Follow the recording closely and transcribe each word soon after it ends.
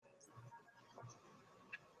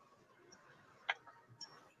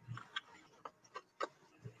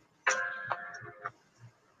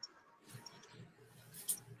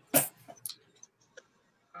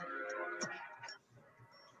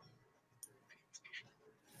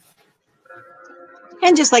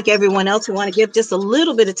And just like everyone else, we want to give just a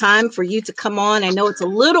little bit of time for you to come on. I know it's a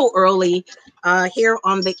little early here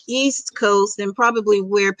on the East Coast and probably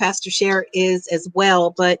where Pastor Cher is as well.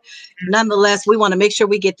 But nonetheless, we want to make sure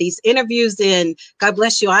we get these interviews in. God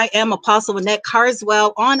bless you. I am Apostle Annette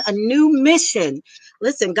Carswell on a new mission.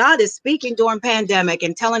 Listen, God is speaking during pandemic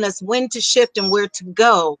and telling us when to shift and where to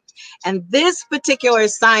go. And this particular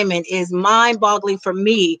assignment is mind-boggling for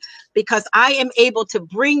me because I am able to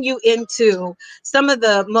bring you into some of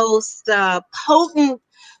the most potent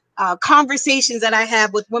conversations that I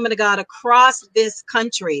have with women of God across this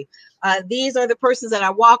country. These are the persons that I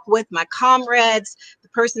walk with, my comrades, the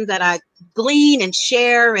persons that I glean and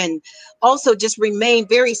share, and also just remain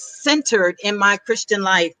very centered in my Christian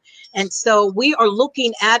life. And so we are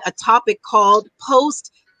looking at a topic called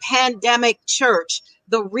post-pandemic church,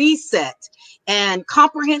 the reset, and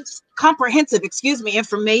comprehensive,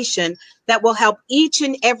 information that will help each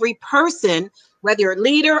and every person, whether you're a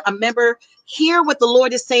leader, a member, hear what the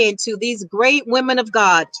Lord is saying to these great women of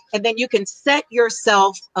God, and then you can set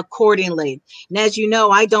yourself accordingly. And as you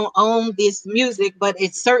know, I don't own this music, but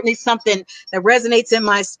it's certainly something that resonates in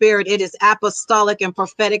my spirit. It is apostolic and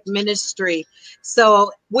prophetic ministry.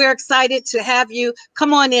 So we're excited to have you.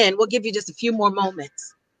 Come on in. We'll give you just a few more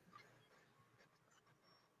moments.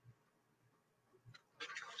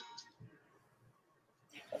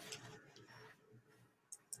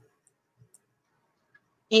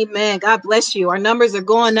 Amen. God bless you. Our numbers are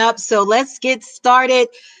going up. So let's get started.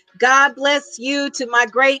 God bless you to my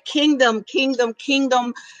great kingdom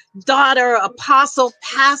daughter, apostle,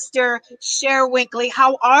 pastor, Cher Winkley.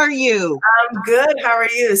 How are you? I'm good. How are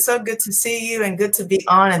you? It's so good to see you and good to be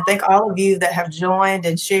on. And thank all of you that have joined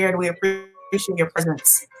and shared. We appreciate your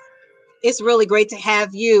presence. It's really great to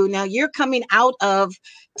have you. Now you're coming out of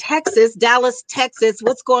Texas, Dallas, Texas.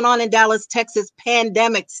 What's going on in Dallas, Texas,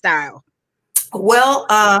 pandemic style? Well,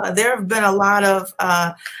 there have been a lot of,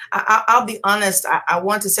 I'll be honest, I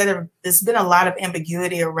want to say there's been a lot of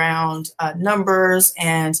ambiguity around numbers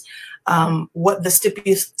and what the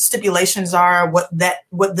stipulations are, what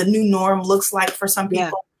the new norm looks like for some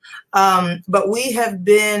people. Yeah. But we have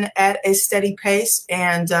been at a steady pace,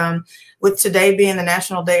 and with today being the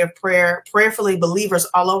National Day of Prayer, prayerfully believers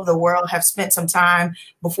all over the world have spent some time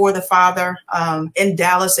before the Father in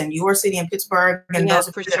Dallas and your city in Pittsburgh, and those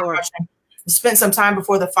for sure. Spend some time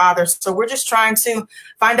before the Father. So we're just trying to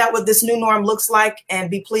find out what this new norm looks like and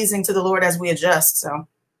be pleasing to the Lord as we adjust. So.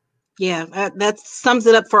 Yeah, that sums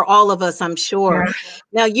it up for all of us, I'm sure. Yeah.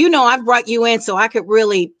 Now, you know, I brought you in so I could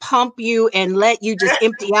really pump you and let you just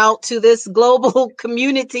empty out to this global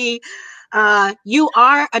community. You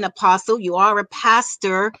are an apostle, you are a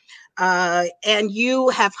pastor, and you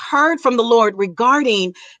have heard from the Lord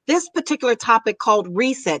regarding this particular topic called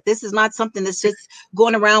reset. This is not something that's just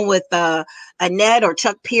going around with Annette or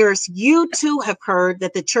Chuck Pierce. You too have heard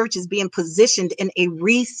that the church is being positioned in a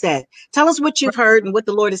reset. Tell us what you've heard and what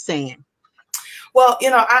the Lord is saying. Well, you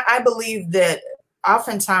know, I believe that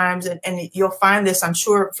oftentimes, and you'll find this, I'm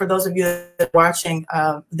sure, for those of you that are watching,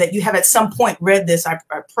 that you have at some point read this. I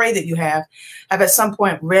pray that you have at some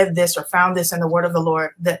point read this or found this in the Word of the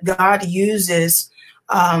Lord, that God uses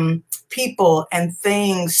people and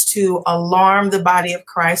things to alarm the body of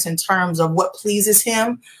Christ in terms of what pleases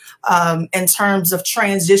Him, in terms of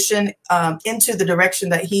transition into the direction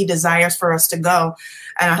that He desires for us to go.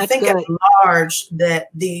 And I think at large that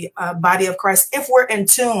the body of Christ, if we're in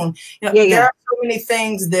tune, you know, there are so many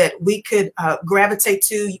things that we could gravitate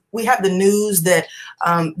to. We have the news that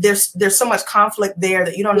there's so much conflict there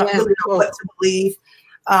that you don't really know what to believe.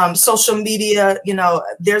 Social media, you know,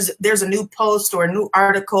 there's a new post or a new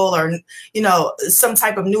article or, you know, some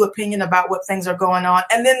type of new opinion about what things are going on.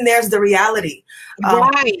 And then there's the reality,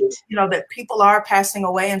 you know, that people are passing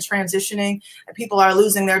away and transitioning, and people are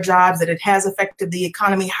losing their jobs, that it has affected the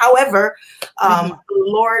economy. However, the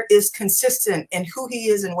Lord is consistent in who He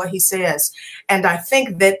is and what He says. And I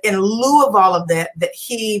think that in lieu of all of that, that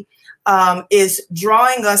He is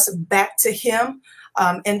drawing us back to Him.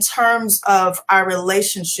 In terms of our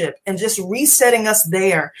relationship and just resetting us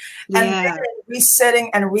there, and then resetting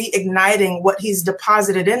and reigniting what He's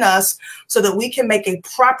deposited in us so that we can make a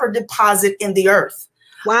proper deposit in the earth.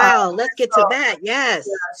 Wow, let's get to that. Yes.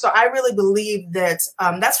 Yeah, so I really believe that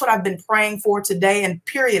that's what I've been praying for today and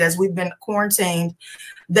period, as we've been quarantined,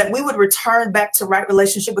 that we would return back to right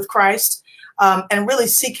relationship with Christ and really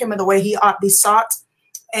seek Him in the way He ought to be sought.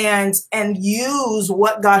 And use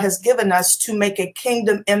what God has given us to make a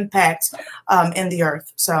kingdom impact in the earth.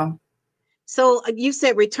 So you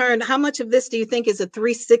said return. How much of this do you think is a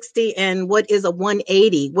 360 and what is a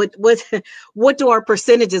 180? What do our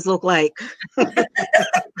percentages look like?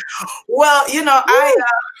 Well,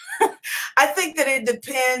 I think that it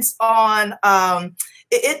depends on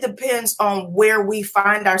it depends on where we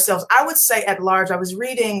find ourselves. I would say at large. I was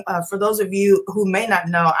reading, for those of you who may not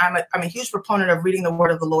know, I'm a huge proponent of reading the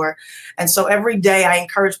Word of the Lord, and so every day I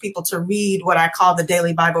encourage people to read what I call the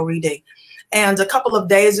daily Bible reading. And a couple of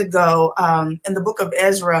days ago, in the book of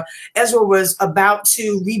Ezra, Ezra was about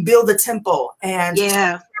to rebuild the temple, and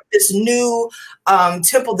this new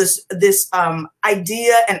temple, this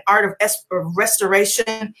idea and art of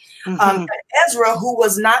restoration. Ezra, who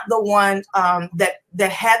was not the one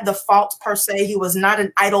that had the fault per se, he was not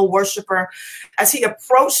an idol worshiper. As he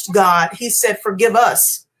approached God, he said, "Forgive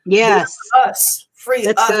us, yes, us, free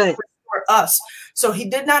us, restore us." So he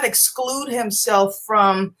did not exclude himself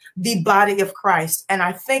from the body of Christ. And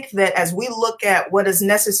I think that as we look at what is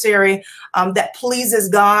necessary, that pleases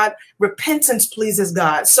God, repentance pleases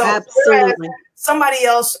God. So absolutely. Somebody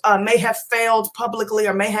else may have failed publicly,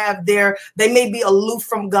 or they may be aloof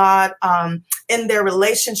from God in their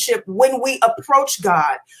relationship. When we approach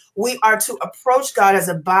God, we are to approach God as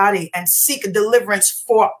a body and seek a deliverance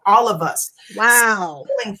for all of us. Wow.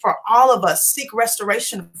 Seek healing for all of us. Seek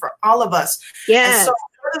restoration for all of us. Yes. And so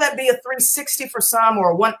whether that be a 360 for some or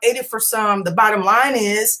a 180 for some, the bottom line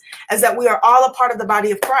is that we are all a part of the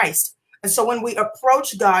body of Christ. And so when we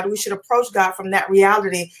approach God, we should approach God from that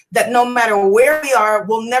reality that no matter where we are,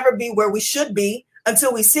 we'll never be where we should be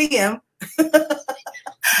until we see him.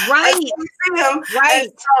 Right. Right.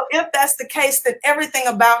 And so if that's the case, then everything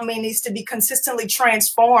about me needs to be consistently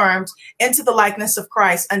transformed into the likeness of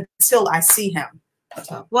Christ until I see him.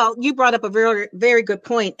 Well, you brought up a very, very good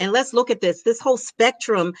point. And let's look at this whole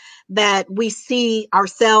spectrum that we see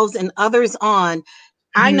ourselves and others on.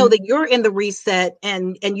 I know that you're in the reset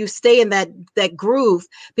and you stay in that groove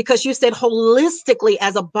because you said holistically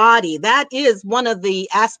as a body. That is one of the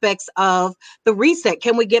aspects of the reset.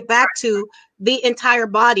 Can we get back to the entire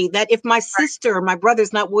body? That if my sister or my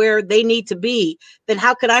brother's not where they need to be, then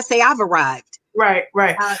how could I say I've arrived? Right.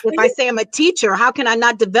 If I say I'm a teacher, how can I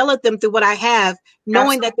not develop them through what I have,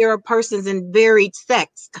 knowing that there are persons in varied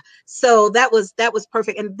sects? So that was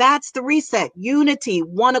perfect. And that's the reset. Unity,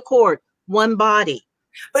 one accord, one body.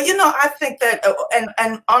 But, I think that,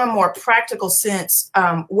 and on a more practical sense,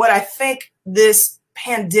 what I think this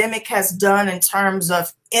pandemic has done in terms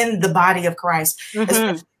of in the body of Christ,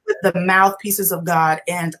 especially with the mouthpieces of God.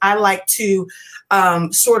 And I like to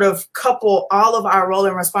sort of couple all of our role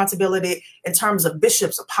and responsibility in terms of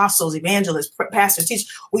bishops, apostles, evangelists, pastors,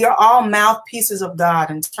 teachers. We are all mouthpieces of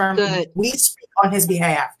God in terms of we speak on his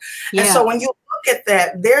behalf. Yeah. And so when you look at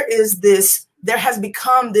that, there has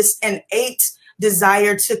become this innate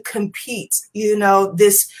desire to compete,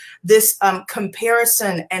 this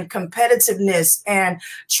comparison and competitiveness and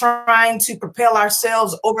trying to propel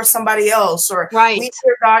ourselves over somebody else, or we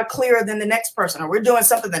hear God clearer than the next person, or we're doing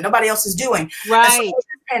something that nobody else is doing. Right. And so what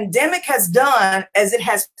the pandemic has done is it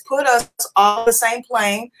has put us all on the same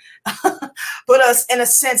plane, put us in a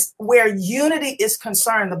sense where unity is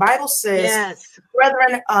concerned. The Bible says,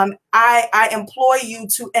 brethren, I implore you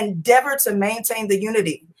to endeavor to maintain the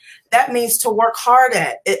unity. That means to work hard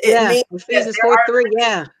at it. It means Ephesians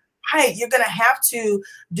 4:3. Right. You're going to have to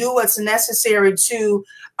do what's necessary to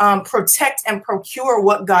protect and procure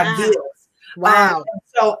what God gives. Wow.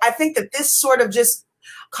 So I think that this sort of just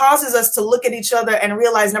causes us to look at each other and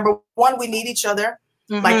realize, number one, we need each other.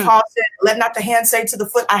 Like Paul said, let not the hand say to the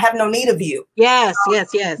foot, I have no need of you. Yes.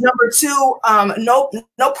 Number two,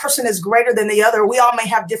 no person is greater than the other. We all may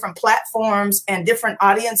have different platforms and different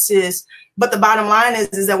audiences, but the bottom line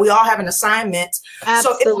is that we all have an assignment.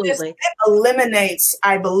 Absolutely. So it eliminates,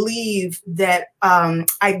 I believe, that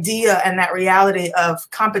idea and that reality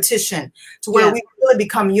of competition to where we really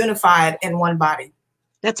become unified in one body.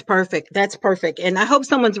 That's perfect. And I hope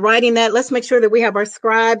someone's writing that. Let's make sure that we have our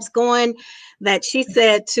scribes going, that she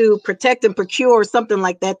said to protect and procure, something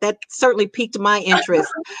like that. That certainly piqued my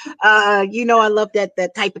interest. I love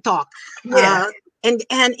that type of talk. Yeah. And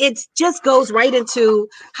it just goes right into,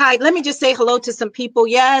 hi, let me just say hello to some people.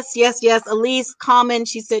 Yes. Elise Common.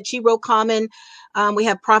 She said she wrote Common. We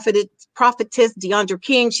have prophetess Deandra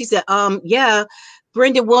King. She said, yeah.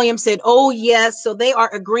 Brendan Williams said, oh, yes. So they are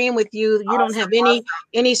agreeing with you. You don't have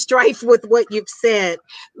any strife with what you've said.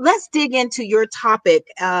 Let's dig into your topic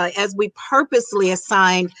as we purposely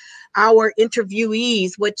assigned our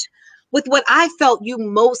interviewees, with what I felt you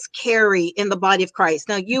most carry in the body of Christ.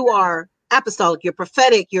 Now, you are apostolic, you're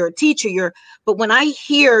prophetic, you're a teacher, but when I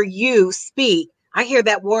hear you speak, I hear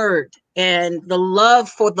that word and the love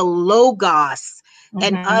for the Logos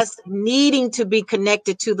and us needing to be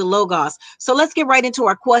connected to the Logos. So let's get right into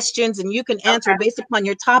our questions, and you can answer based upon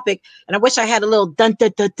your topic. And I wish I had a little dun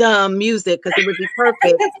dun dun dun music, because it would be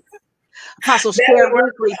perfect. Apostle Cher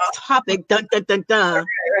Weekly topic, dun dun dun dun.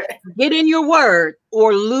 Get in your word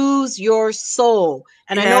or lose your soul.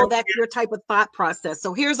 And I know that's your type of thought process.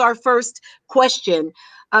 So here's our first question.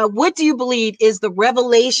 What do you believe is the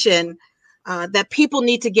revelation that people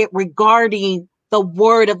need to get regarding the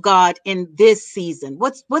word of God in this season?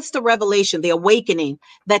 What's the revelation, the awakening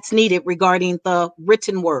that's needed regarding the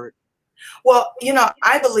written word? Well,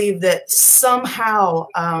 I believe that somehow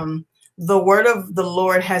the word of the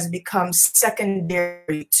Lord has become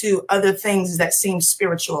secondary to other things that seem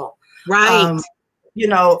spiritual. Right.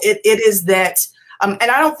 It is that, and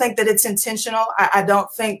I don't think that it's intentional. I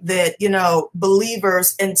don't think that,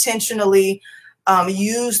 believers intentionally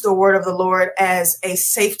use the word of the Lord as a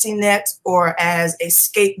safety net or as a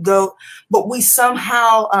scapegoat, but we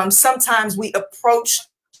somehow, sometimes we approach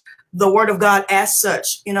the word of God as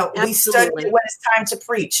such. We study it when it's time to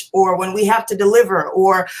preach, or when we have to deliver,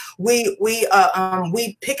 or we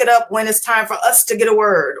pick it up when it's time for us to get a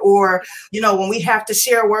word, or when we have to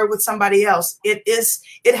share a word with somebody else.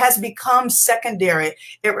 It has become secondary.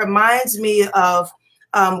 It reminds me of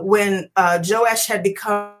when Joash had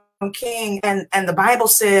become king, and the Bible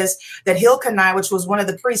says that Hilkiah, which was one of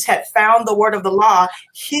the priests, had found the word of the law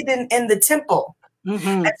hidden in the temple.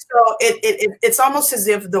 And so it's almost as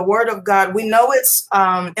if the word of God, we know it's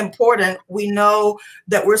important. We know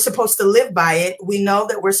that we're supposed to live by it. We know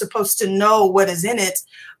that we're supposed to know what is in it,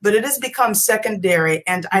 but it has become secondary.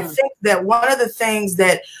 And I think that one of the things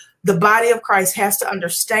that the body of Christ has to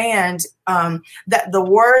understand, that the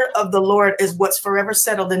word of the Lord is what's forever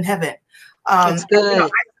settled in heaven. That's good.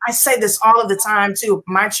 I say this all of the time to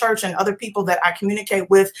my church and other people that I communicate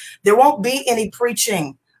with. There won't be any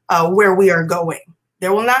preaching where we are going.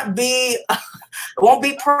 There will not be, there won't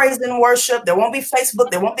be praise and worship. There won't be Facebook.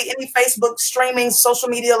 There won't be any Facebook streaming, social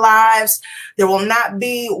media lives. There will not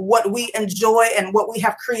be what we enjoy and what we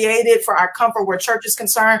have created for our comfort where church is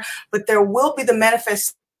concerned, but there will be the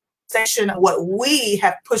manifestation of what we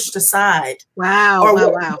have pushed aside. Wow. Or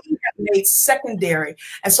what we have made secondary.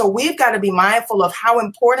 And so we've got to be mindful of how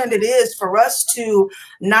important it is for us to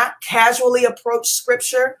not casually approach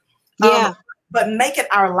scripture. But make it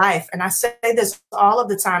our life. And I say this all of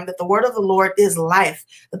the time, that the word of the Lord is life.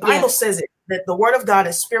 The Bible says it, that the word of God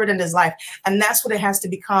is spirit and is life. And that's what it has to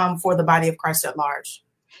become for the body of Christ at large.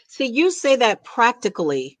 See, you say that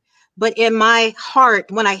practically, but in my heart,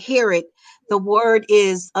 when I hear it, the word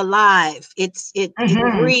is alive. It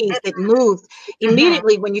breathes, it moves.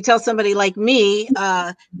 Immediately when you tell somebody like me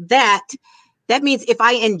that means if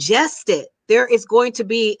I ingest it, there is going to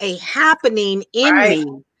be a happening in me.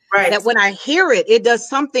 That when I hear it, it does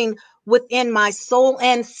something within my soul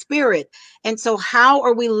and spirit. And so how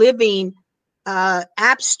are we living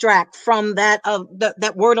abstract from that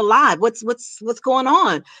that word alive? What's going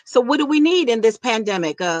on? So what do we need in this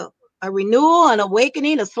pandemic? A renewal, an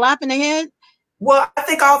awakening, a slap in the head? Well, I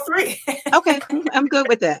think all three. Okay, I'm good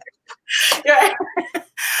with that. Yeah.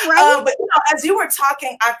 But as you were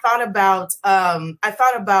talking, I thought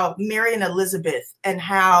about Mary and Elizabeth, and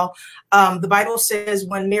how the Bible says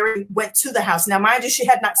when Mary went to the house. Now, mind you, she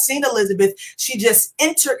had not seen Elizabeth. She just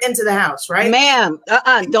entered into the house, right? Ma'am,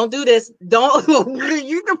 don't do this. Don't.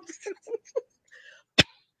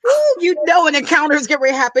 An encounters get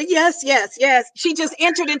ready to happen. Yes. She just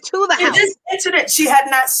entered into the house. She had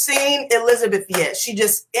not seen Elizabeth yet. She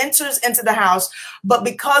just enters into the house. But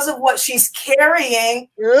because of what she's carrying,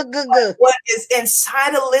 what is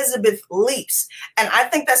inside Elizabeth leaps. And I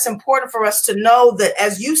think that's important for us to know, that,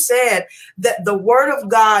 as you said, that the word of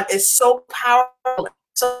God is so powerful,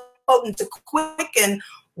 so potent to quicken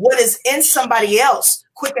what is in somebody else.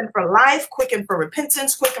 Quicken for life, quicken for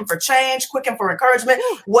repentance, quicken for change, quicken for encouragement,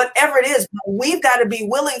 whatever it is. We've got to be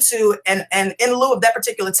willing to, and in lieu of that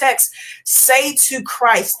particular text, say to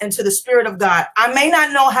Christ and to the Spirit of God, I may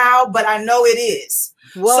not know how, but I know it is.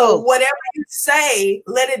 Whoa. So whatever you say,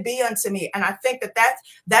 let it be unto me. And I think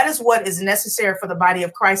that is what is necessary for the body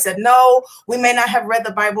of Christ. That no, we may not have read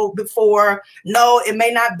the Bible before. No, it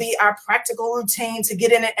may not be our practical routine to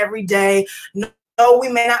get in it every day. No, we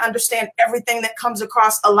may not understand everything that comes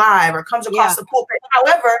across alive or comes across the pulpit.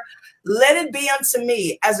 However, let it be unto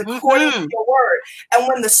me as according to your word. And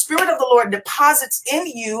when the Spirit of the Lord deposits in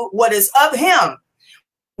you what is of him,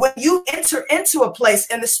 when you enter into a place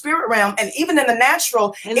in the spirit realm and even in the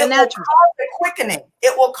natural, it will cause a quickening.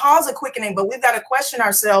 It will cause a quickening, but we've got to question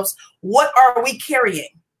ourselves. What are we carrying?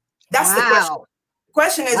 That's the question. The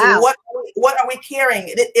question is, what are what are we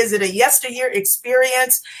carrying? Is it a yesteryear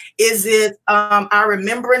experience? Is it our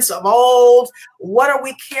remembrance of old? What are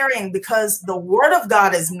we carrying? Because the word of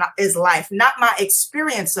God is life, not my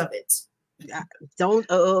experience of it. Don't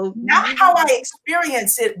not how I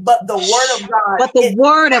experience it, but the word of God. But the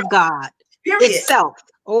word of God period. Itself.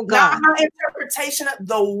 Oh God. Not my interpretation of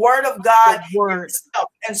the word of God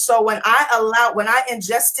itself. And so when I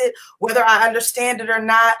ingest it, whether I understand it or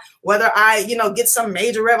not, whether I, get some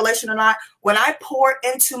major revelation or not, when I pour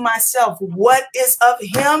into myself what is of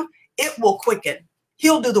him, it will quicken.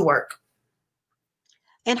 He'll do the work.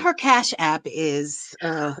 And her Cash App is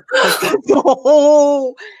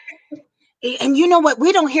and you know what?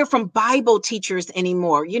 We don't hear from Bible teachers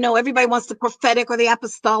anymore. Everybody wants the prophetic or the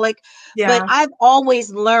apostolic, but I've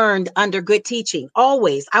always learned under good teaching.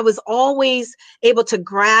 Always. I was always able to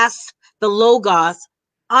grasp the Logos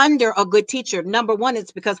under a good teacher. Number one,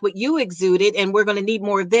 it's because what you exuded, and we're going to need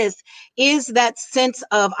more of this, is that sense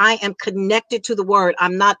of I am connected to the word.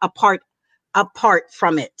 I'm not apart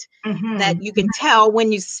from it. Mm-hmm. That you can tell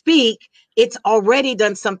when you speak, it's already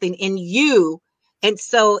done something in you. And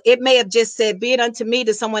so it may have just said, be it unto me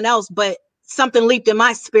to someone else, but something leaped in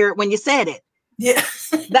my spirit when you said it. Yeah.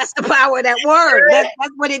 That's the power of that word.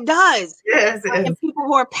 That's what it does. Yes, and people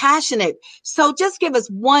who are passionate. So just give us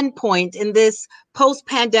one point in this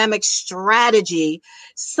post-pandemic strategy,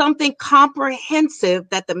 something comprehensive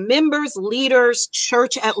that the members, leaders,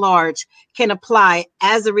 church at large can apply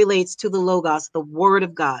as it relates to the Logos, the word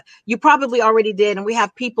of God. You probably already did. And we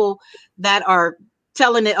have people that are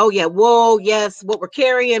telling it, oh yeah, whoa, yes, what we're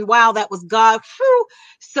carrying, wow, that was God. Whew.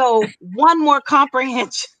 So one more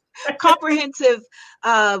comprehensive,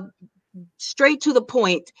 straight to the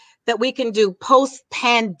point that we can do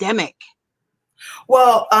post-pandemic.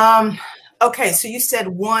 Well, okay, so you said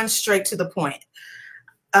one straight to the point.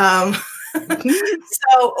 So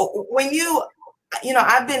when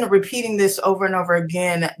I've been repeating this over and over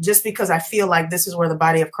again, just because I feel like this is where the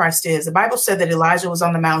body of Christ is. The Bible said that Elijah was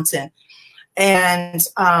on the mountain. And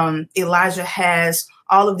Elijah has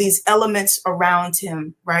all of these elements around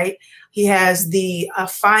him, right? He has the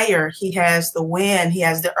fire, he has the wind, he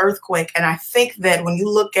has the earthquake. And I think that when you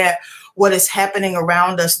look at what is happening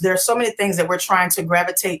around us, there are so many things that we're trying to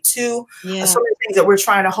gravitate to, so many things that we're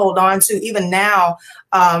trying to hold on to. Even now,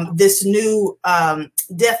 this new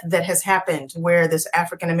death that has happened, where this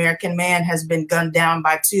African-American man has been gunned down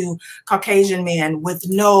by two Caucasian men with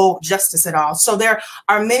no justice at all. So there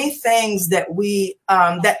are many things that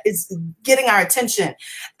that is getting our attention.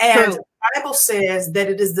 And the Bible says that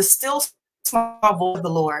it is the still small voice of the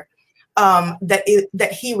Lord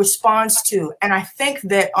that he responds to. And I think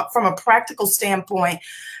that from a practical standpoint,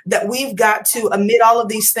 that we've got to, amid all of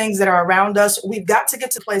these things that are around us, we've got to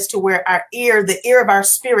get to a place to where the ear of our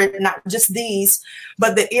spirit, not just these,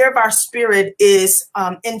 but the ear of our spirit is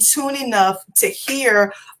in tune enough to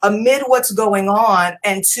hear amid what's going on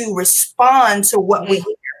and to respond to what we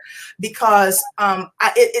hear. Because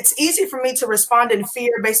it's easy for me to respond in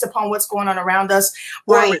fear based upon what's going on around us.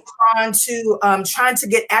 Or respond to trying to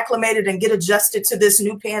get acclimated and get adjusted to this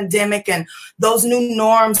new pandemic and those new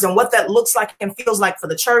norms and what that looks like and feels like for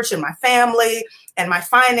the church and my family and my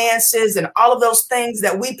finances and all of those things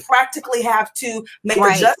that we practically have to make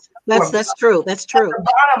adjustments. That's true. That's true. But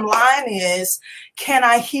the bottom line is, can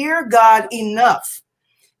I hear God enough?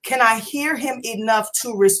 Can I hear him enough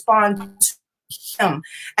to respond to him?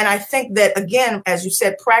 And I think that, again, as you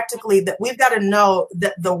said, practically, that we've got to know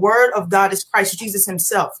that the word of God is Christ Jesus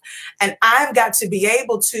himself. And I've got to be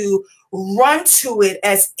able to run to it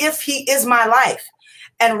as if he is my life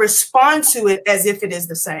and respond to it as if it is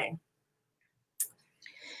the same.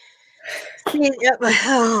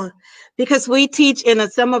 Because we teach in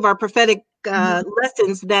some of our prophetic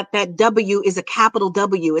lessons that W is a capital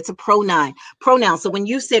W. It's a pronoun. So when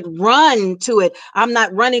you said run to it, I'm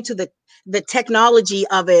not running to the technology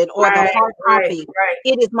of it or the hard copy.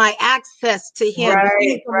 It is my access to him.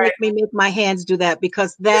 Please don't make me make my hands do that,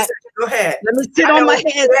 because that. Go ahead. Let me sit on my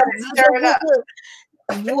hands.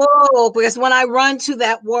 Whoa, because when I run to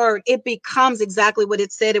that word, it becomes exactly what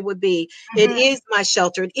it said it would be. It is my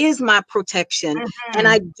shelter. It is my protection. And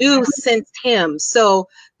I do sense him. So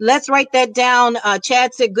let's write that down.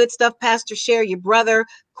 Chad said good stuff, Pastor Share, your brother.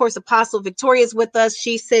 Of course, Apostle Victoria is with us.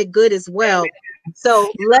 She said good as well.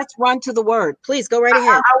 So let's run to the word. Please go right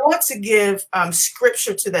ahead. I want to give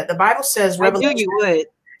scripture to that. The Bible says, I knew you would.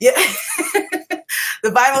 Yeah. The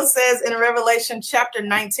The Bible says in Revelation chapter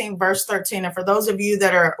 19, verse 13, and for those of you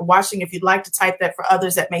that are watching, if you'd like to type that for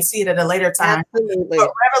others that may see it at a later time. Absolutely.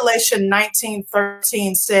 But Revelation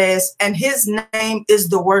 19:13 says, and his name is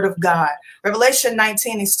the Word of God. Revelation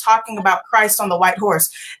 19 is talking about Christ on the white horse.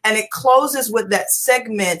 And it closes with that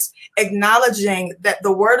segment acknowledging that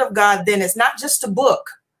the Word of God then is not just a book,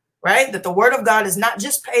 right? That the Word of God is not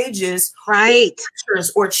just pages, right,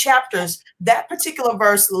 or chapters. That particular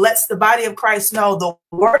verse lets the body of Christ know the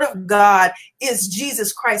Word of God is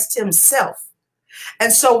Jesus Christ himself.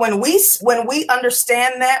 And so when we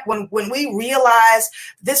understand that, when we realize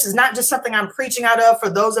this is not just something I'm preaching out of, for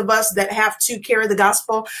those of us that have to carry the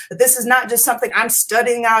gospel, that this is not just something I'm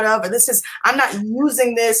studying out of, or I'm not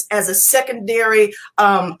using this as a secondary,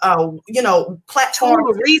 platform,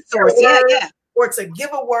 resource, yeah. Or to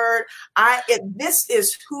give a word. This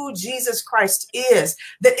is who Jesus Christ is,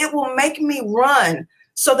 that it will make me run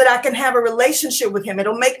so that I can have a relationship with him.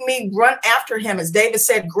 It'll make me run after him. As David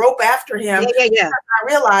said, grope after him. Yeah. I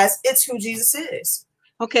realize it's who Jesus is.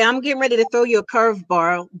 Okay, I'm getting ready to throw you a curve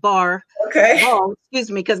bar. Okay. Oh, excuse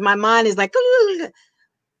me, because my mind is like,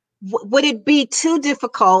 would it be too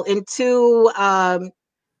difficult and too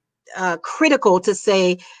critical to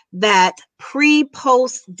say that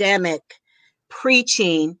pre-post-demic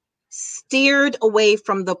preaching steered away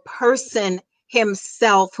from the person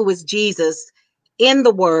himself, who is Jesus, in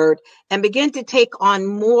the word, and begin to take on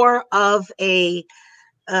more of a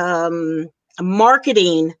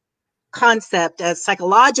marketing concept, a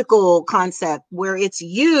psychological concept, where it's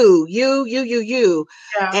you, yeah.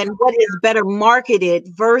 and what is better marketed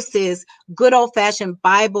versus good old-fashioned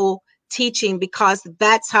Bible teaching, because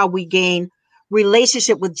that's how we gain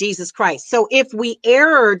relationship with Jesus Christ. So if we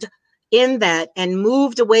erred in that and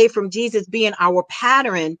moved away from Jesus being our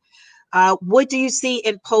pattern, what do you see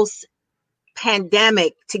in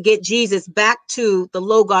post-pandemic to get Jesus back to the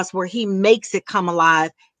Logos, where he makes it come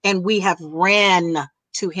alive and we have ran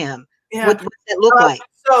to him? Yeah. What does that look like?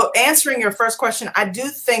 So answering your first question, I do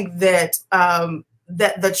think that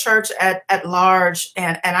that the church at large,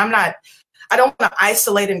 and I don't want to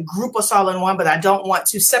isolate and group us all in one, but I don't want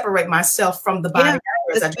to separate myself from the body.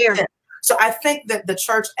 So I think that the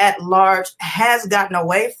church at large has gotten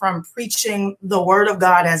away from preaching the word of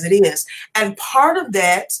God as it is. And part of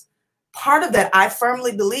that I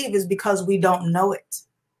firmly believe is because we don't know it.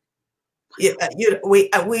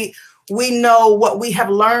 We know what we have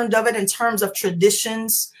learned of it in terms of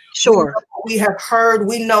traditions. Sure. We have heard,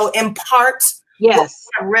 we know in part. Yes. What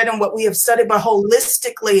we have read and what we have studied, but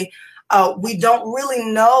holistically, we don't really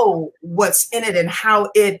know what's in it and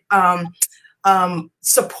how it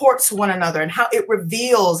supports one another and how it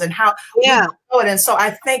reveals and how we know it. And so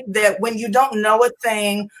I think that when you don't know a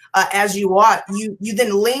thing as you ought, you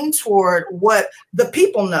then lean toward what the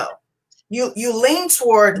people know. You lean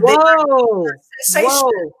toward their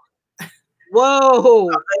sensation.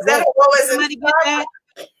 Whoa. That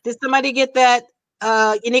Did somebody get that?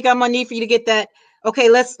 Unique, I'm gonna need for you to get that. Okay,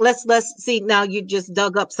 let's see. Now you just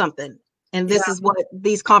dug up something, and this is what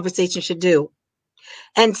these conversations should do.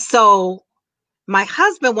 And so my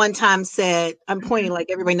husband one time said, I'm pointing like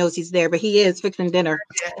everybody knows he's there, but he is fixing dinner.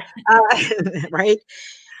 Right?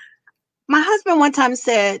 My husband one time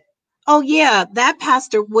said, oh yeah, that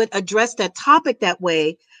pastor would address that topic that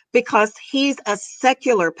way because he's a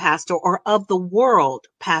secular pastor or of the world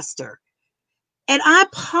pastor. And I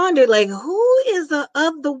pondered, like, who is a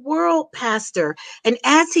of the world pastor? And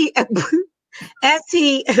as he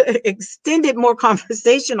extended more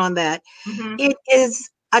conversation on that, it is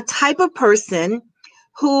a type of person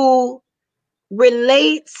who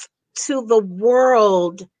relates to the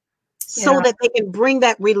world so that they can bring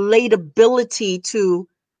that relatability to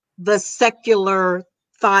the secular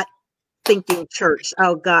thought thinking church.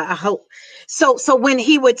 Oh God, I hope so. So when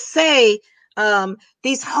he would say,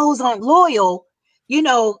 these hoes aren't loyal, you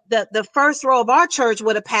know, the first row of our church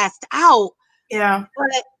would have passed out. Yeah.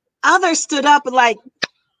 But others stood up like,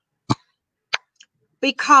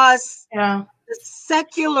 because the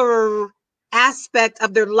secular aspect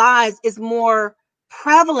of their lives is more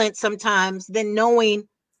prevalent sometimes than knowing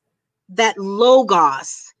that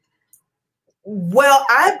Logos. Well,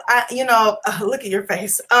 I look at your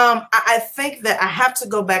face. I think that I have to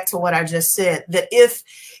go back to what I just said, that if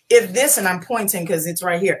this, and I'm pointing because it's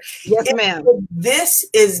right here. Yes, ma'am. If this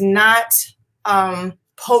is not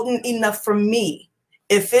potent enough for me,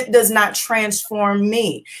 if it does not transform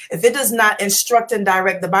me, if it does not instruct and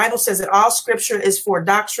direct, the Bible says that all scripture is for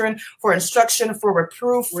doctrine, for instruction, for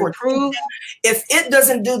reproof, for truth. If it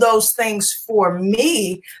doesn't do those things for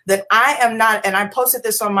me, then I am not, and I posted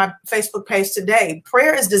this on my Facebook page today,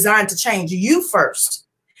 prayer is designed to change you first.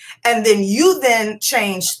 and then you then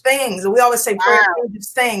change things. And we always say prayer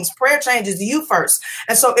changes things. Prayer changes you first.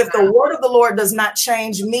 And so if the word of the Lord does not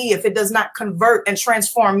change me, if it does not convert and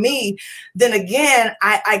transform me, then again,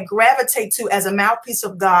 I gravitate to, as a mouthpiece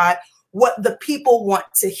of God, what the people want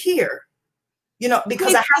to hear. You know,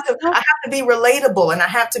 because I have to be relatable, and I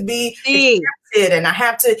have to be accepted, and I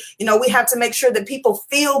have to, you know, we have to make sure that people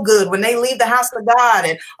feel good when they leave the house of God.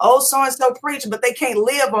 And so-and-so preach, but they can't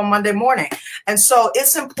live on Monday morning. And so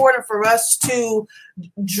it's important for us to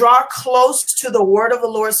draw close to the word of the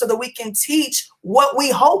Lord so that we can teach what we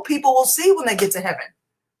hope people will see when they get to heaven.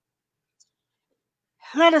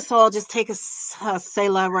 Let us all just take a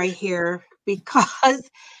Selah right here, because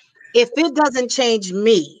if it doesn't change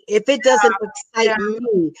me, if it doesn't excite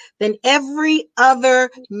me, then every other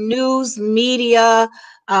news, media,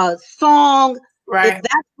 song, if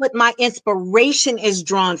that's what my inspiration is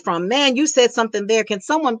drawn from. Man, you said something there. Can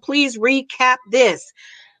someone please recap this?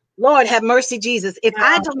 Lord have mercy, Jesus. If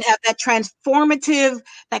I don't have that transformative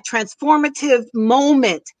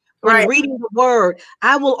moment when reading the word,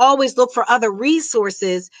 I will always look for other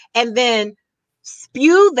resources and then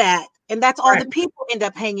spew that. And that's all the people end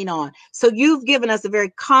up hanging on. So you've given us a very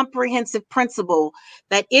comprehensive principle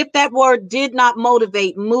that if that word did not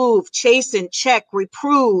motivate, move, chasten, check,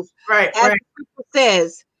 reprove, as the scripture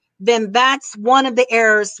says, then that's one of the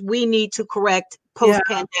errors we need to correct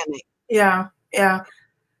post-pandemic. Yeah.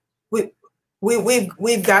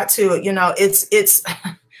 We've got to, you know, it's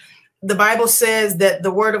the Bible says that the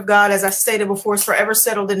word of God, as I stated before, is forever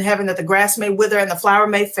settled in heaven, that the grass may wither and the flower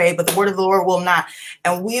may fade, but the word of the Lord will not.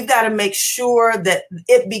 And we've got to make sure that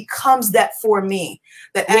it becomes that for me,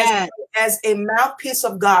 that as a mouthpiece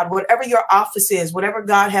of God, whatever your office is, whatever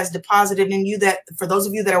God has deposited in you, that for those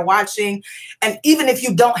of you that are watching, and even if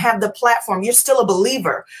you don't have the platform, you're still a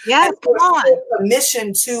believer. Yes, come on. A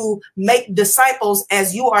mission to make disciples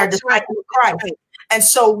as you are a disciple of Christ. And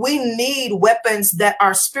so we need weapons that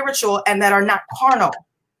are spiritual and that are not carnal,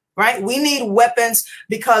 right? We need weapons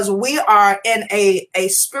because we are in a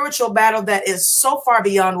spiritual battle that is so far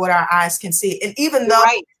beyond what our eyes can see. And even though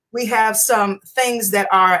we have some things that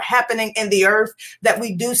are happening in the earth that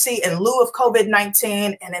we do see in lieu of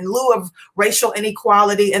COVID-19 and in lieu of racial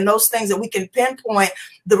inequality and those things that we can pinpoint,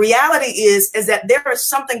 the reality is that there is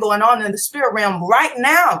something going on in the spirit realm right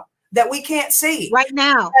now that we can't see. Right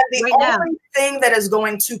now. And the only thing that is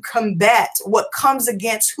going to combat what comes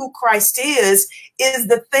against who Christ is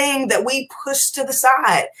the thing that we push to the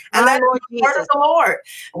side. And that's the word of the Lord.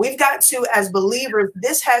 We've got to, as believers,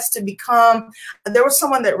 this has to become, there was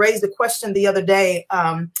someone that raised a question the other day,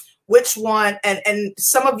 which one, and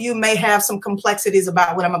some of you may have some complexities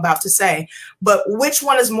about what I'm about to say, but which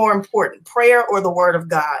one is more important, prayer or the word of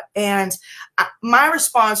God? And my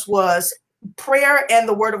response was, prayer and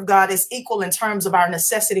the word of God is equal in terms of our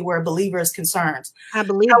necessity where a believer is concerned. I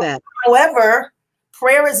believe that. However,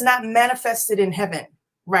 prayer is not manifested in heaven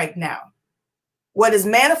right now. What is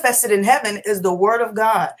manifested in heaven is the word of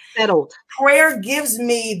God. Settled. Prayer gives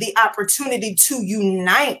me the opportunity to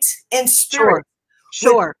unite in spirit.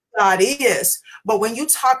 Sure. God is. But when you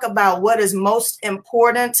talk about what is most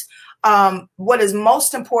important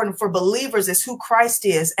for believers is who Christ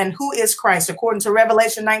is, and who is Christ, according to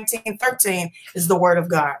Revelation 19:13, is the word of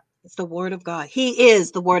God. It's the word of God. He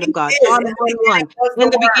is the word of God. John 1:1. In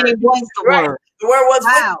the beginning was the word. The word was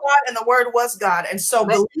with God, and the word was God. And so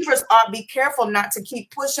believers ought to be careful not to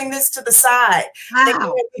keep pushing this to the side, thinking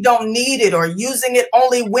that we don't need it or using it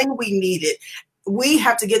only when we need it. We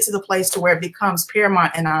have to get to the place to where it becomes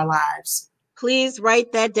paramount in our lives. Please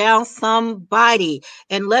write that down, somebody,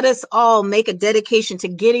 and let us all make a dedication to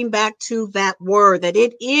getting back to that word, that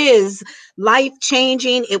it is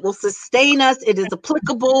life-changing. It will sustain us. It is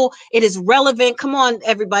applicable. It is relevant. Come on,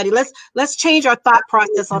 everybody. Let's change our thought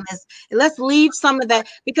process on this. And let's leave some of that,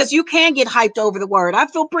 because you can get hyped over the word. I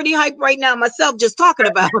feel pretty hyped right now myself just talking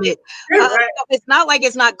about it. It's not like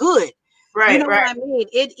it's not good. You know what I mean?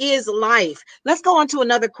 It is life. Let's go on to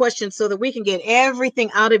another question so that we can get everything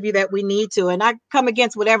out of you that we need to. And I come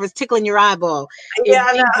against whatever's tickling your eyeball. Yeah,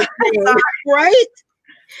 I know. Right?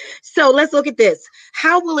 So let's look at this.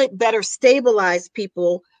 How will it better stabilize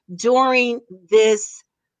people during this?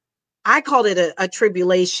 I called it a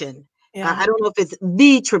tribulation. I don't know if it's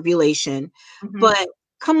the tribulation, but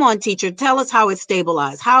come on, teacher, tell us how it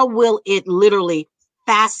stabilized. How will it literally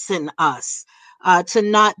fasten us to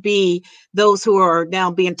not be those who are now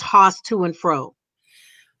being tossed to and fro?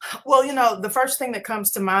 Well, you know, the first thing that comes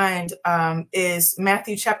to mind is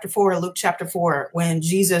Matthew chapter 4, Luke chapter 4, when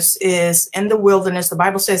Jesus is in the wilderness. The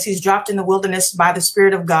Bible says he's dropped in the wilderness by the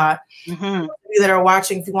Spirit of God. you that are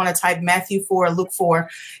watching, if you want to type Matthew 4, Luke 4,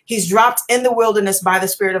 he's dropped in the wilderness by the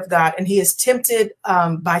Spirit of God, and he is tempted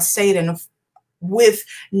by Satan with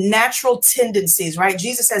natural tendencies, right?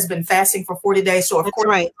 Jesus has been fasting for 40 days. So of course,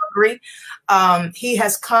 right. He's hungry. He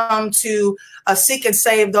has come to seek and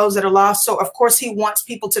save those that are lost. So of course, he wants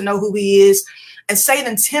people to know who he is. And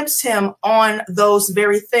Satan tempts him on those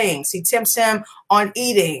very things. He tempts him on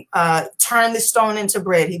eating, turn the stone into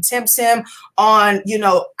bread. He tempts him on, you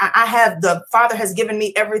know, I have, the Father has given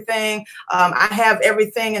me everything. I have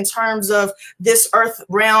everything in terms of this earth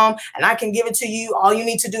realm, and I can give it to you. All you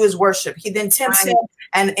need to do is worship. He then tempts him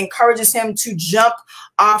and encourages him to jump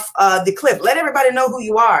off the cliff. Let everybody know who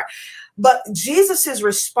you are. But Jesus's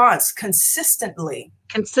response consistent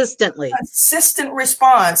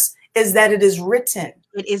response is that it is written.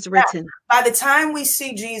 It is written. By the time we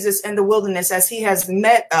see Jesus in the wilderness, as he has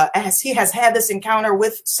had this encounter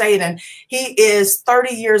with Satan, he is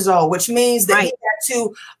 30 years old, which means that he had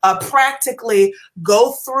to practically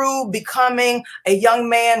go through becoming a young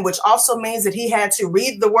man, which also means that he had to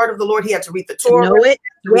read the word of the Lord. He had to read the Torah. Know it.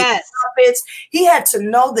 Yes. He had to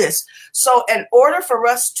know this. So in order for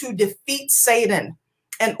us to defeat Satan,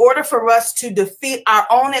 in order for us to defeat our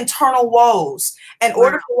own internal woes, in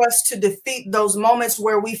order for us to defeat those moments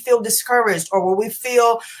where we feel discouraged or where we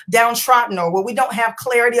feel downtrodden or where we don't have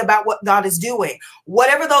clarity about what God is doing,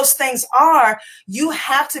 whatever those things are, you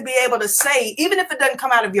have to be able to say, even if it doesn't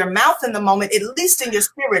come out of your mouth in the moment, at least in your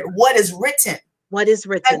spirit, what is written. What is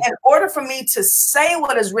written. And in order for me to say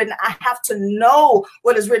what is written, I have to know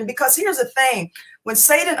what is written. Because here's the thing. When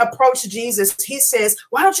Satan approached Jesus, he says,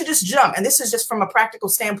 why don't you just jump? And this is just from a practical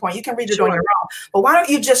standpoint. You can read it on your own. But why don't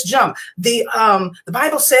you just jump? The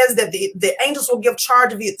Bible says that the angels will give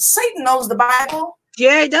charge of you. Satan knows the Bible.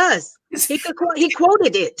 Yeah, he does. He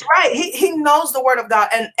quoted it. Right. He knows the word of God.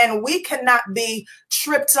 And we cannot be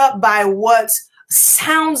tripped up by what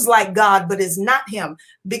sounds like God, but is not him,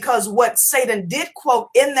 because what Satan did quote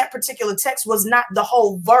in that particular text was not the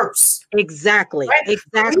whole verse. Exactly. Right?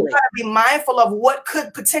 Exactly. We got to be mindful of what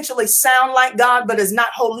could potentially sound like God, but is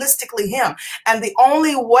not holistically him. And the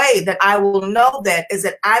only way that I will know that is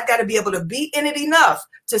that I've got to be able to be in it enough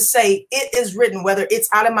to say it is written, whether it's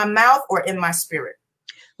out of my mouth or in my spirit.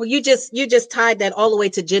 Well, you just tied that all the way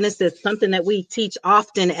to Genesis, something that we teach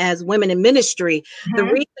often as women in ministry. Mm-hmm. The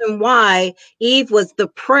reason why Eve was the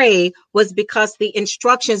prey was because the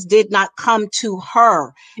instructions did not come to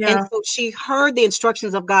her. Yeah. And so she heard the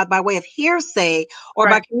instructions of God by way of hearsay or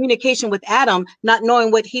by communication with Adam, not knowing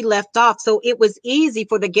what he left off. So it was easy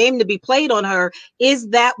for the game to be played on her. Is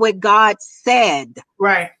that what God said?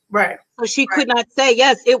 Right. So she could not say,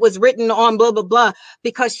 yes, it was written on blah, blah, blah,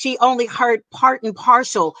 because she only heard part and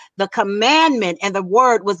partial. The commandment and the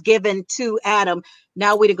word was given to Adam.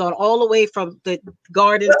 Now we'd have gone all the way from the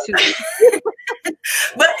garden to.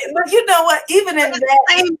 but you know what? Even in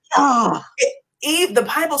that, Eve, the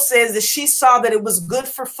Bible says that she saw that it was good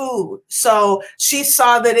for food. So she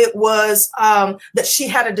saw that it was, that she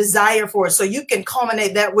had a desire for it. So you can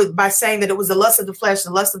culminate that by saying that it was the lust of the flesh, the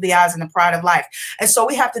lust of the eyes, and the pride of life. And so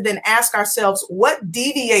we have to then ask ourselves, what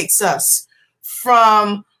deviates us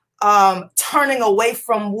from turning away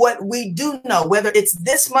from what we do know, whether it's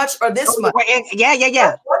this much or this much?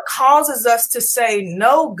 Yeah. What causes us to say,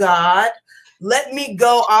 no, God, let me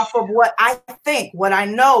go off of what I think, what I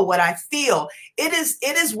know, what I feel. It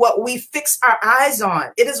is what we fix our eyes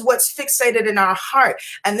on. It is what's fixated in our heart.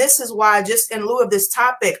 And this is why, just in lieu of this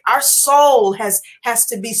topic, our soul has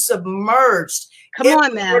to be submerged in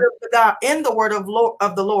the word of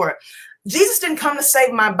the Lord. Jesus didn't come to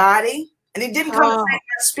save my body. And he didn't come to save my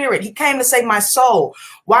spirit. He came to save my soul.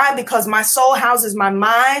 Why? Because my soul houses my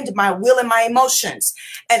mind, my will, and my emotions.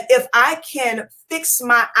 And if I can fix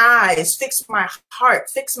my eyes, fix my heart,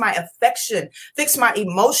 fix my affection, fix my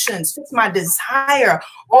emotions, fix my desire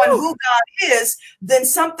on who God is, then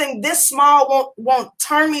something this small won't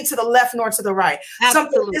turn me to the left nor to the right.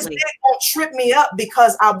 Absolutely. Something this big won't trip me up,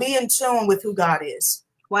 because I'll be in tune with who God is.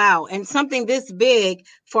 Wow. And something this big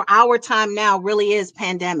for our time now really is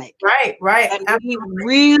pandemic. Right. And we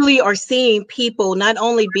really are seeing people not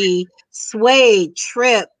only be swayed,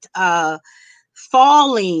 tripped,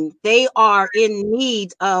 falling, they are in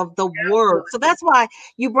need of the word. So that's why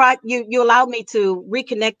you allowed me to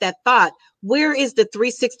reconnect that thought. Where is the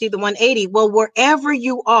 360, the 180? Well, wherever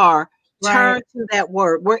you are, turn to that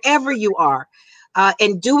word, wherever you are.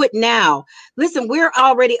 and do it now. Listen, we're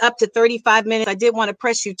already up to 35 minutes. I didn't want to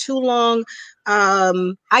press you too long.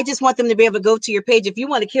 I just want them to be able to go to your page. If you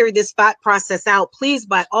want to carry this thought process out, please,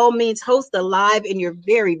 by all means, host a live in your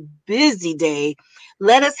very busy day.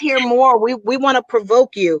 Let us hear more. We want to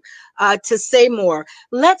provoke you to say more.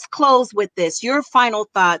 Let's close with this. Your final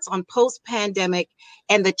thoughts on post-pandemic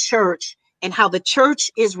and the church, and how the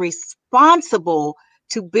church is responsible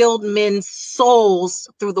to build men's souls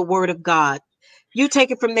through the word of God. You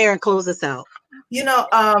take it from there and close us out. You know,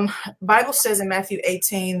 Bible says in Matthew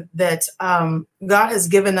 18 that God has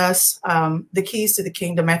given us the keys to the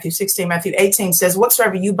kingdom. Matthew 16, Matthew 18 says,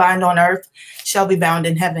 whatsoever you bind on earth shall be bound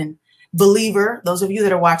in heaven. Believer, those of you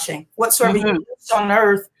that are watching, whatsoever you loose on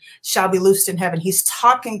earth shall be loosed in heaven. He's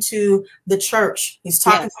talking to the church. He's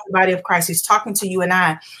talking to the body of Christ. He's talking to you and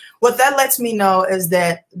I. What that lets me know is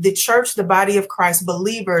that the church, the body of Christ,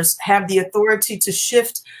 believers have the authority to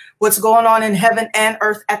shift what's going on in heaven and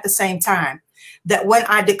earth at the same time. That when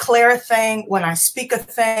I declare a thing, when I speak a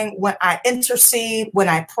thing, when I intercede, when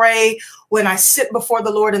I pray, when I sit before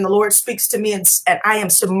the Lord and the Lord speaks to me and I am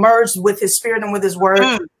submerged with his spirit and with his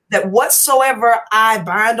word, that whatsoever I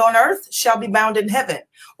bind on earth shall be bound in heaven.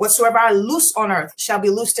 Whatsoever I loose on earth shall be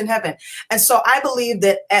loosed in heaven. And so I believe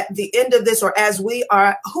that at the end of this, or as we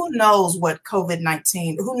are, who knows what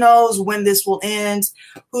COVID-19, who knows when this will end?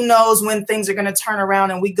 Who knows when things are going to turn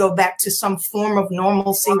around and we go back to some form of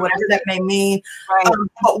normalcy, whatever that may mean. Right.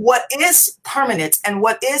 But what is permanent and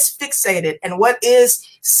what is fixated and what is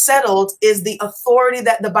settled is the authority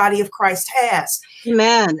that the body of Christ has.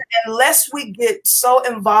 Amen. Unless we get so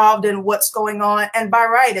involved in what's going on, and by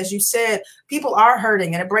right, as you said, people are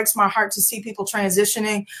hurting, and it breaks my heart to see people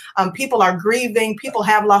transitioning. People are grieving. People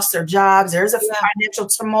have lost their jobs. There's a financial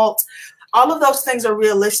tumult. All of those things are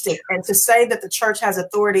realistic. And to say that the church has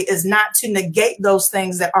authority is not to negate those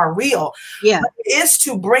things that are real. Yeah. But it is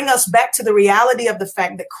to bring us back to the reality of the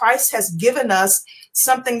fact that Christ has given us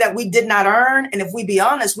something that we did not earn. And if we be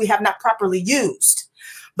honest, we have not properly used.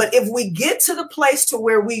 But if we get to the place to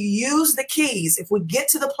where we use the keys, if we get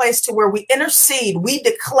to the place to where we intercede, we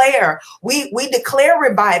declare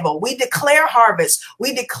revival, we declare harvest,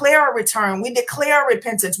 we declare a return, we declare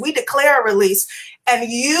repentance, we declare a release, and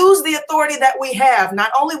use the authority that we have,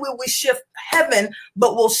 not only will we shift heaven,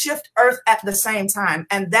 but we'll shift earth at the same time.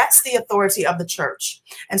 And that's the authority of the church.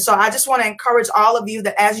 And so I just want to encourage all of you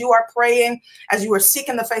that as you are praying, as you are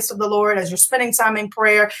seeking the face of the Lord, as you're spending time in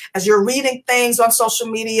prayer, as you're reading things on social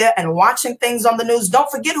media and watching things on the news,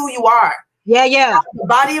 don't forget who you are. Yeah. The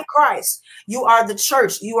body of Christ. You are the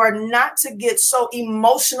church. You are not to get so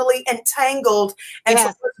emotionally entangled into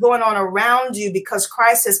what's going on around you, because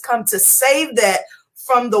Christ has come to save that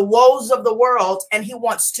from the woes of the world. And he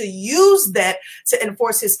wants to use that to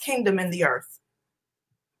enforce his kingdom in the earth.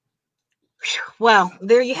 Well,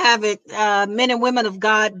 there you have it, men and women of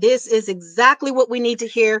God. This is exactly what we need to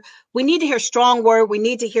hear. We need to hear strong word. We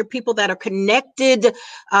need to hear people that are connected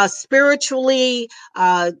spiritually,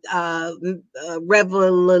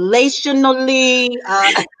 revelationally.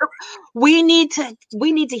 We need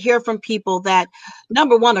to hear from people that,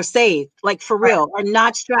 number one, are saved, like for real, are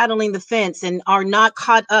not straddling the fence and are not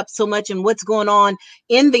caught up so much in what's going on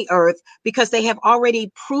in the earth, because they have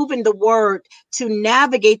already proven the word to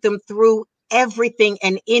navigate them through everything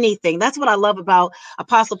and anything. That's what I love about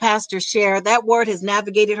Apostle Pastor Cher. That word has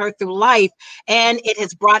navigated her through life and it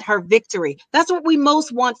has brought her victory. That's what we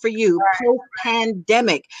most want for you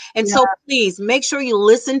post-pandemic. And so please make sure you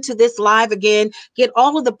listen to this live again, get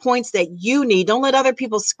all of the points that you need. Don't let other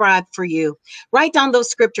people scribe for you. Write down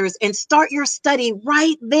those scriptures and start your study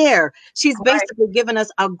right there. She's basically given us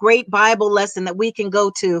a great Bible lesson that we can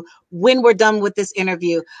go to when we're done with this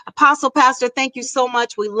interview. Apostle Pastor, thank you so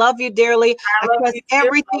much. We love you dearly. I trust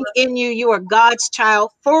everything in you. You are God's child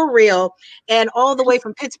for real. And all the way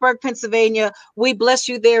from Pittsburgh, Pennsylvania, we bless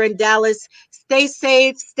you there in Dallas. Stay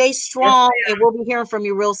safe, stay strong, and we'll be hearing from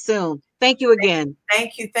you real soon. Thank you again.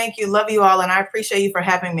 Thank you. Thank you. Love you all. And I appreciate you for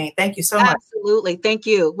having me. Thank you so much. Absolutely. Thank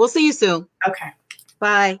you. We'll see you soon. Okay.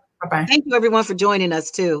 Bye. Bye-bye. Thank you, everyone, for joining us,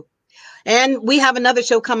 too. And we have another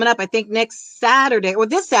show coming up, I think next Saturday or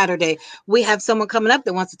this Saturday. We have someone coming up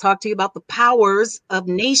that wants to talk to you about the powers of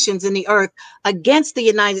nations in the earth against the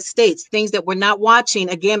United States, things that we're not watching,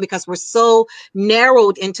 again, because we're so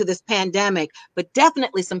narrowed into this pandemic, but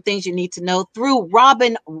definitely some things you need to know through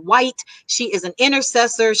Robin White. She is an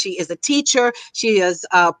intercessor. She is a teacher. She is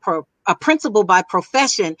a principal by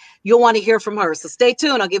profession. You'll want to hear from her. So stay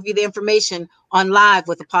tuned. I'll give you the information on Live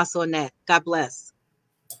with Apostle Annette. God bless.